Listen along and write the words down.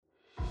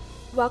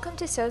Welcome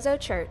to Sozo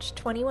Church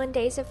 21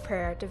 Days of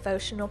Prayer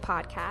devotional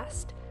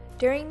podcast.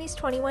 During these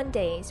 21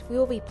 days, we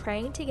will be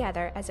praying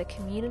together as a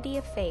community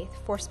of faith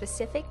for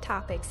specific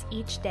topics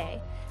each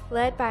day,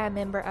 led by a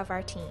member of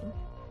our team.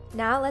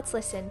 Now let's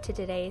listen to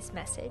today's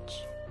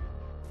message.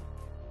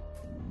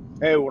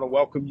 Hey, I want to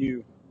welcome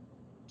you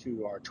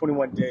to our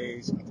 21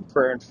 days of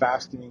prayer and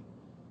fasting,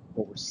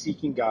 where we're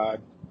seeking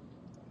God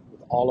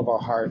with all of our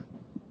heart.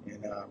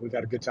 And we've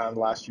had a good time the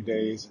last few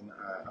days, and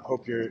I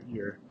hope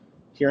you're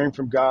hearing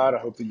from God. I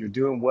hope that you're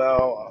doing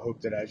well. I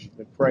hope that as you've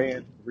been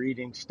praying,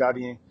 reading,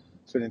 studying,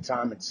 spending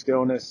time in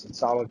stillness and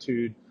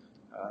solitude,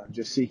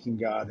 just seeking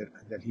God,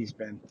 that He's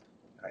been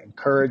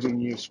encouraging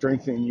you,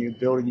 strengthening you,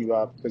 building you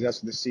up, because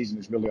that's what this season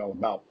is really all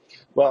about.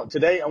 Well,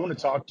 today I want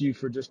to talk to you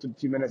for just a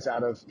few minutes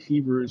out of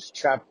Hebrews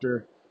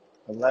chapter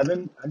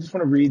 11. I just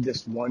want to read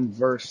this one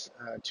verse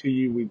to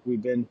you.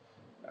 We've been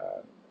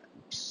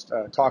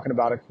talking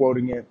about it,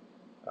 quoting it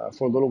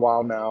for a little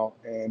while now,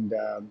 and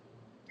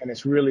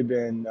it's really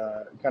been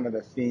kind of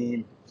the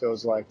theme,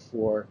 feels like,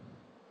 for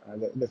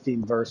the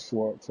theme verse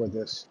for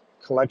this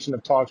collection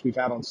of talks we've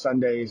had on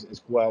Sundays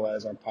as well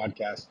as our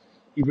podcast.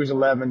 Hebrews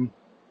 11,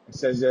 it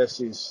says this: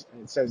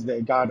 it says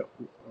that God,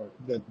 or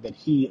that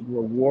He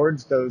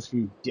rewards those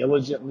who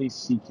diligently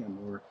seek Him,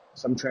 or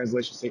some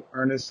translations say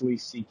earnestly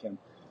seek Him.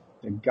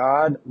 That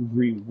God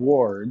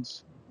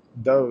rewards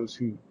those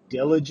who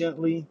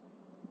diligently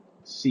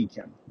seek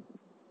Him.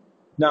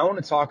 Now, I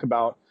want to talk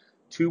about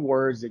two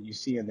words that you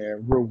see in there: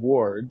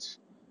 rewards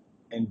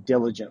and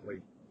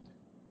diligently.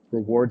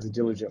 Rewards and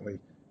diligently.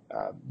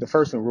 The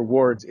first one,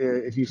 rewards,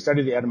 if you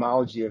study the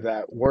etymology of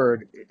that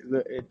word,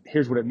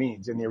 here's what it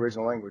means in the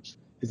original language,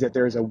 is that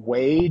there is a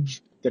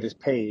wage that is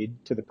paid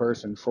to the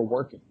person for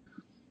working.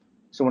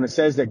 So when it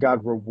says that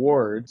God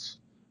rewards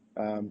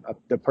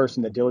the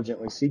person that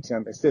diligently seeks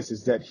Him, it's this,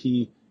 is that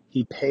He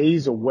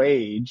pays a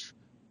wage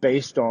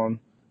based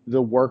on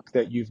the work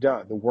that you've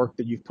done, the work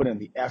that you've put in,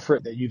 the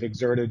effort that you've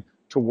exerted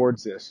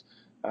towards this.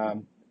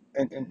 And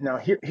now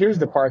here's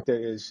the part that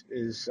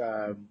is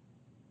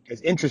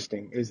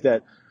interesting, is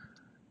that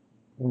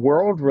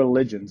world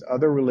religions,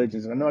 other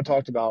religions, and I know I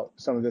talked about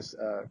some of this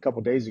a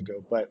couple days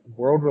ago, but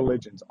world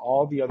religions,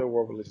 all the other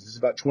world religions, there's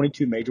about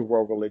 22 major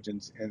world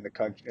religions in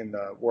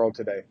the world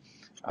today.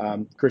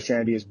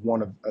 Christianity is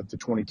one of the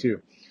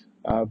 22.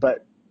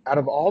 But out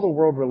of all the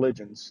world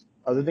religions,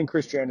 other than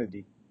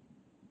Christianity,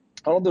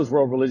 all of those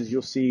world religions,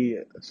 you'll see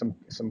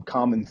some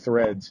common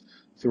threads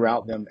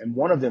throughout them. And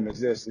one of them is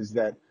this, is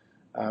that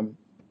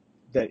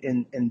that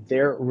in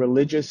their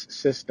religious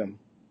system,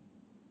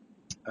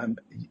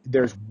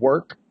 there's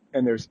work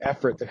and there's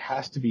effort that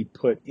has to be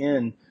put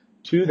in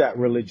to that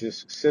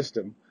religious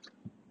system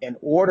in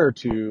order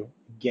to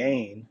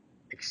gain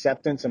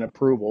acceptance and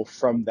approval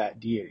from that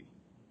deity.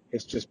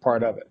 It's just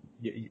part of it.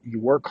 You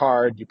work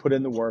hard, you put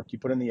in the work, you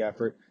put in the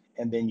effort,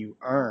 and then you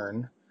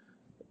earn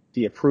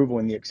the approval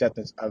and the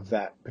acceptance of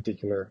that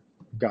particular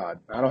God.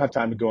 I don't have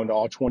time to go into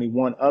all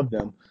 21 of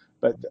them,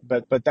 but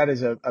that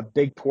is a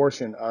big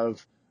portion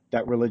of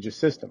that religious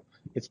system.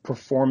 It's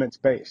performance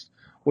based.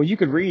 Well, you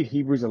could read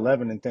Hebrews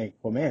 11 and think,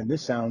 well, man,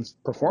 this sounds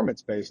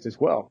performance based as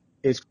well.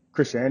 Is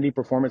Christianity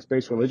performance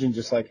based religion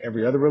just like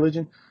every other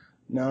religion?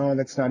 No,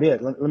 that's not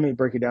it. Let me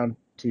break it down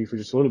to you for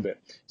just a little bit.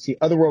 See,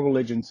 other world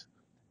religions,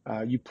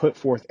 you put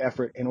forth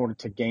effort in order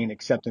to gain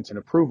acceptance and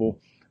approval.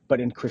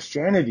 But in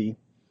Christianity,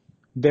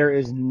 there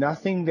is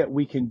nothing that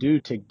we can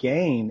do to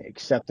gain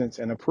acceptance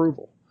and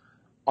approval.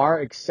 Our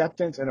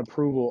acceptance and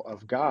approval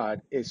of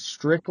God is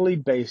strictly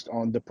based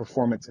on the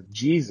performance of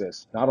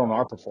Jesus, not on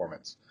our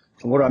performance.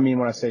 And what do I mean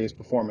when I say His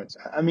performance?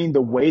 I mean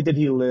the way that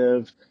He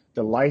lived,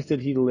 the life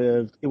that He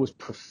lived. It was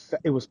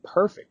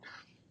perfect.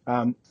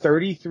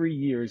 33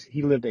 years,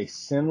 He lived a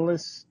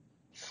sinless,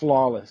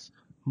 flawless,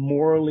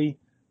 morally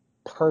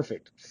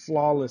perfect,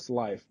 flawless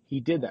life. He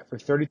did that for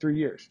 33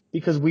 years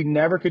because we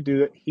never could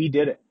do it. He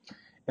did it.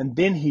 And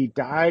then He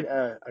died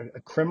a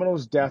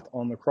criminal's death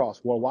on the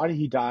cross. Well, why did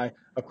He die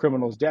a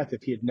criminal's death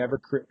if He had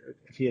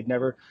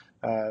never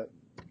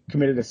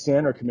committed a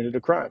sin or committed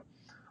a crime?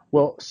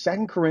 Well,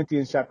 2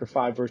 Corinthians chapter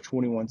 5, verse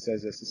 21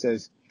 says this. It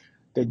says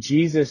that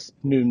Jesus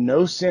knew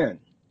no sin.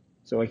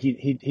 So he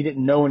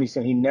didn't know any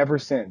sin. He never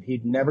sinned.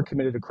 He'd never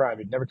committed a crime.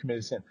 He'd never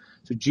committed a sin.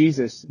 So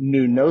Jesus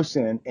knew no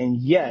sin, and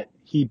yet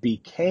He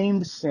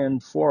became sin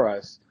for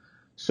us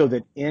so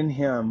that in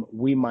Him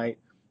we might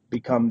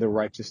become the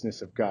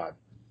righteousness of God.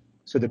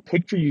 So the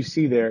picture you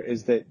see there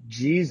is that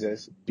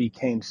Jesus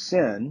became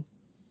sin,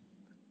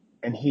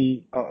 and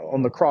He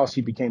on the cross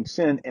He became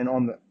sin,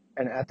 and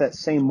at that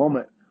same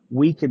moment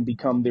we can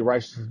become the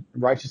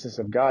righteousness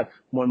of God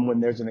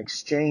when there's an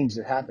exchange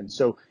that happens.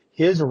 So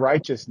His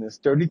righteousness,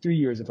 33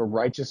 years of a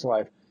righteous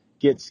life,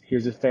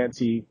 here's a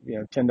fancy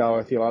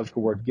 $10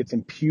 theological word, gets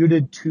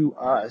imputed to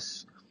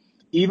us,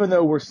 even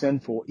though we're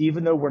sinful,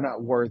 even though we're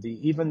not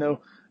worthy, even though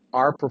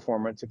our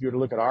performance, if you were to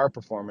look at our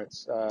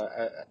performance,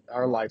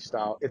 our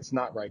lifestyle, it's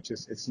not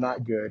righteous, it's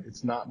not good,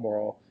 it's not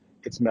moral,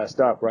 it's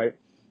messed up, right?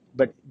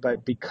 But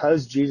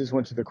because Jesus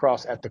went to the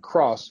cross, at the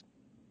cross,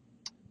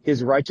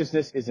 His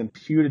righteousness is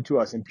imputed to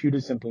us.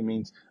 Imputed simply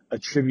means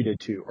attributed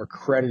to or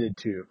credited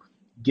to,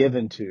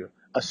 given to,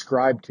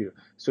 ascribed to.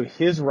 So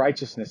his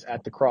righteousness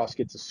at the cross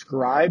gets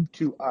ascribed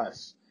to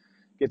us,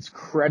 gets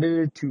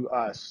credited to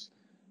us,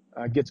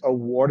 gets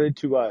awarded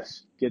to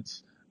us,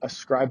 gets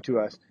ascribed to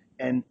us.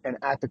 And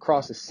at the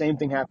cross, the same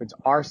thing happens.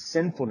 Our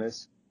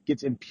sinfulness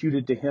gets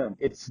imputed to him.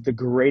 It's the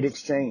great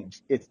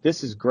exchange.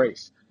 This is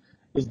grace,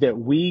 is that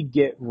we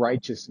get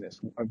righteousness,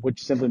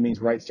 which simply means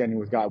right standing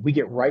with God. We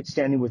get right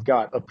standing with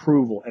God,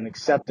 approval and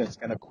acceptance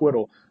and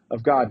acquittal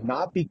of God,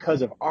 not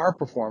because of our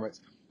performance,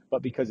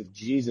 but because of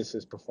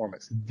Jesus'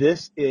 performance.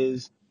 This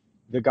is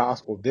the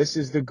gospel. This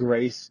is the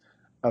grace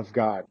of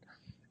God.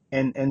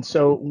 And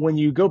so when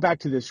you go back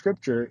to the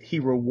scripture, he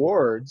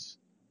rewards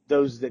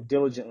those that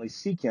diligently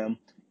seek him.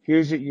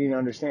 Here's what you need to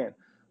understand.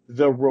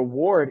 The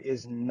reward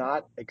is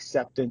not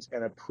acceptance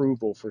and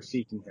approval for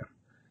seeking him.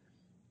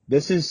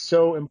 This is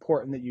so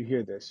important that you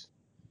hear this,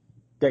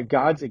 that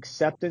God's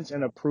acceptance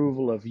and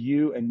approval of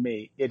you and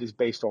me, it is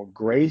based on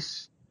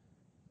grace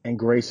and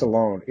grace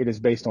alone. It is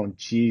based on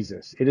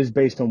Jesus. It is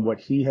based on what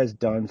he has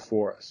done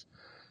for us.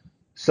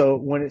 So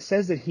when it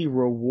says that he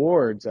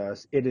rewards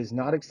us, it is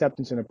not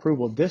acceptance and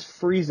approval. This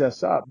frees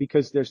us up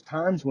because there's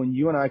times when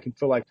you and I can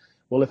feel like,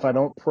 well, if I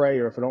don't pray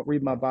or if I don't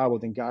read my Bible,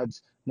 then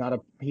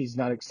he's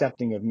not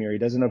accepting of me, or he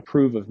doesn't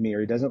approve of me,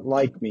 or he doesn't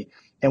like me.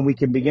 And we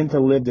can begin to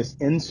live this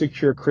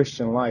insecure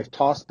Christian life,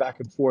 tossed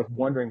back and forth,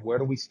 wondering, where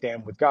do we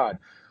stand with God?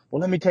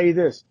 Well, let me tell you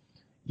this.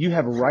 You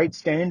have right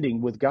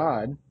standing with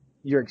God.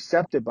 You're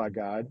accepted by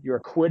God. You're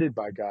acquitted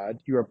by God.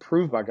 You're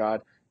approved by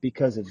God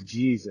because of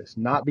Jesus,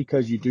 not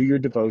because you do your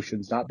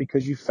devotions, not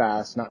because you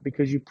fast, not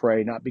because you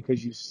pray, not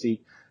because you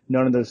seek,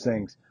 none of those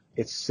things.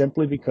 It's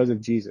simply because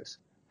of Jesus.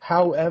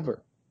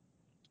 However,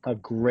 a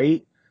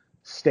great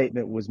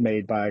statement was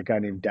made by a guy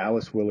named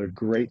Dallas Willard,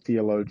 great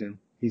theologian.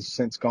 He's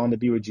since gone to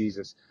be with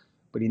Jesus.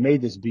 But he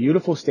made this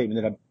beautiful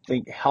statement that I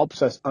think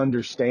helps us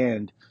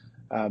understand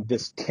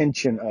this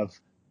tension of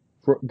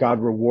God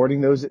rewarding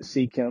those that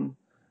seek him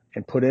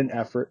and put in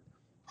effort,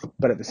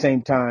 but at the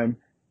same time,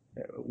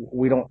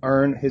 we don't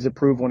earn his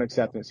approval and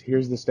acceptance.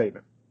 Here's the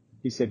statement.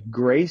 He said,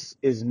 grace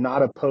is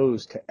not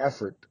opposed to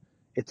effort.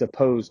 It's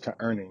opposed to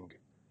earning.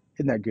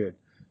 Isn't that good?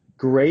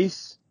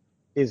 Grace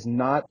is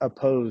not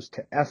opposed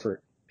to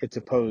effort. It's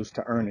opposed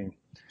to earning.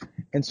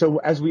 And so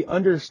as we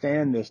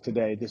understand this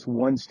today, this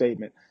one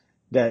statement,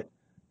 that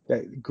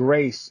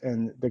grace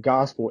and the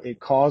gospel, it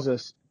calls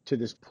us to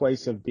this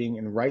place of being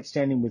in right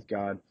standing with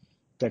God,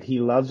 that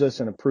he loves us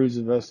and approves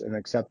of us and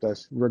accepts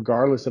us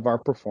regardless of our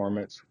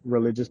performance,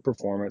 religious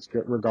performance,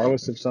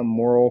 regardless of some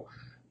moral,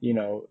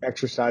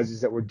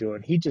 exercises that we're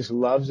doing. He just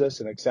loves us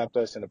and accepts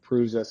us and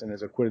approves us and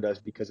has acquitted us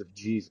because of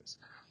Jesus.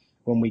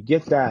 When we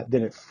get that,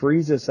 then it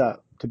frees us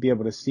up to be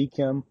able to seek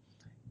him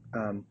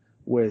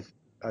with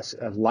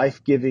a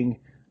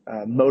life-giving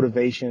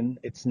motivation.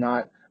 It's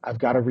not, I've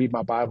got to read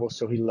my Bible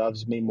so he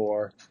loves me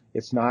more.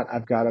 It's not,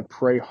 I've got to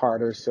pray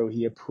harder so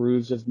he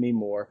approves of me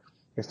more.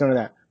 It's none of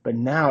that. But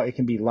now it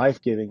can be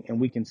life-giving, and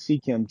we can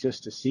seek him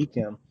just to seek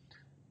him.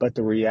 But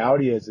the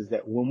reality is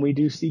that when we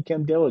do seek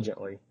him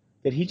diligently,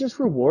 that he just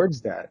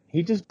rewards that.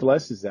 He just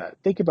blesses that.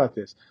 Think about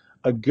this.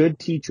 A good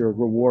teacher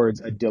rewards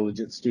a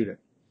diligent student.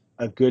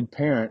 A good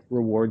parent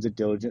rewards a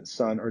diligent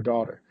son or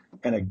daughter.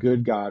 And a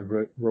good God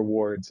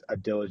rewards a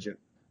diligent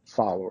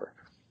follower,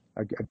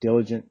 a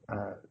diligent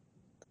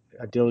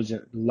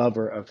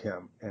lover of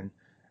him. And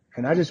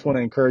I just want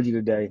to encourage you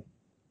today,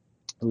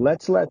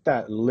 let's let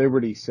that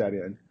liberty set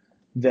in,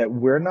 that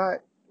we're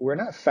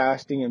not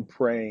fasting and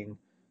praying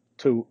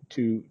to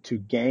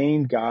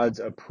gain God's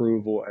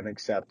approval and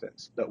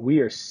acceptance, but we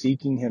are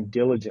seeking him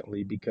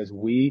diligently because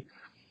we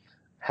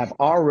have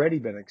already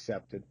been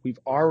accepted. We've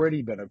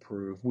already been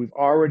approved. We've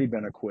already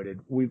been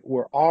acquitted.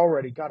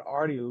 God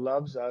already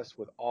loves us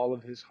with all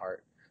of his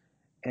heart.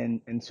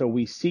 And so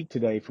we seek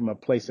today from a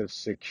place of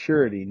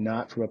security,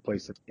 not from a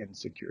place of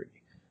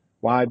insecurity.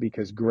 Why?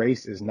 Because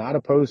grace is not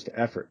opposed to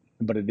effort,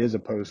 but it is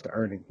opposed to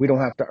earning. We don't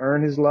have to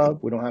earn his love.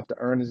 We don't have to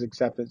earn his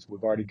acceptance.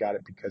 We've already got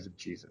it because of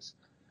Jesus.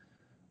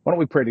 Why don't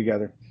we pray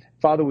together?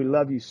 Father, we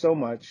love you so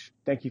much.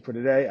 Thank you for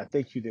today. I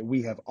thank you that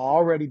we have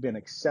already been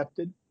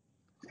accepted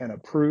and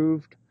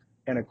approved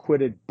and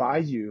acquitted by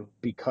you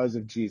because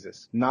of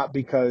Jesus, not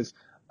because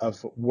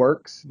of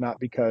works, not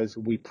because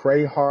we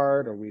pray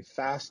hard or we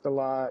fast a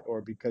lot or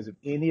because of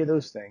any of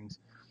those things.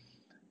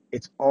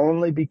 It's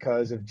only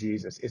because of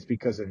Jesus. It's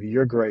because of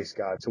your grace,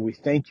 God. So we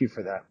thank you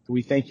for that.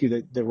 We thank you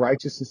that the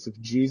righteousness of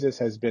Jesus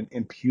has been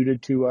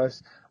imputed to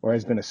us or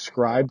has been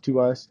ascribed to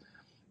us.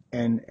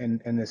 And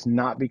it's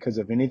not because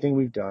of anything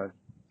we've done.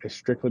 It's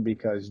strictly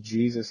because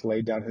Jesus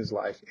laid down his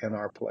life in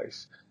our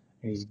place.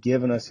 And he's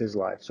given us his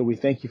life. So we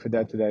thank you for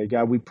that today.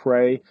 God, we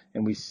pray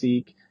and we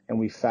seek and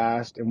we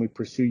fast and we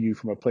pursue you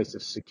from a place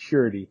of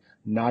security,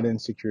 not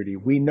insecurity.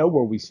 We know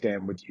where we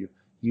stand with you.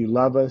 You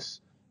love us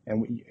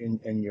and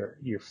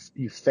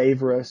you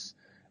favor us.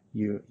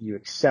 You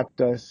accept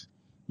us.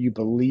 You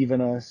believe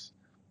in us.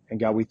 And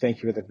God, we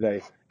thank you for that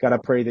today. God, I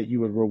pray that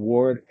you would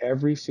reward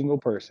every single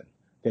person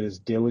that is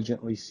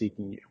diligently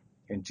seeking you.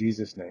 In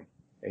Jesus' name,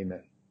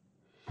 Amen.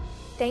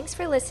 Thanks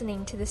for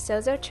listening to the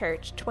Sozo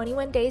Church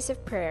 21 Days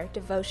of Prayer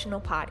devotional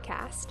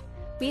podcast.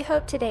 We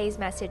hope today's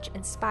message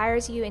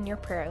inspires you in your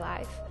prayer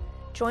life.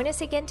 Join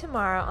us again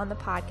tomorrow on the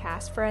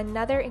podcast for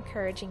another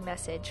encouraging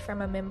message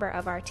from a member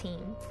of our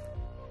team.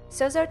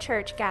 Sozo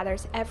Church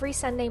gathers every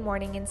Sunday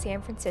morning in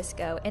San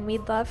Francisco, and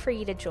we'd love for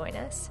you to join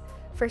us.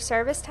 For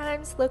service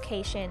times,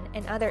 location,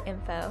 and other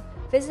info,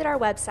 visit our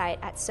website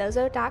at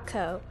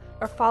sozo.co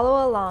or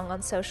follow along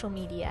on social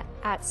media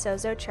at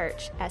Sozo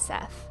Church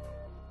SF.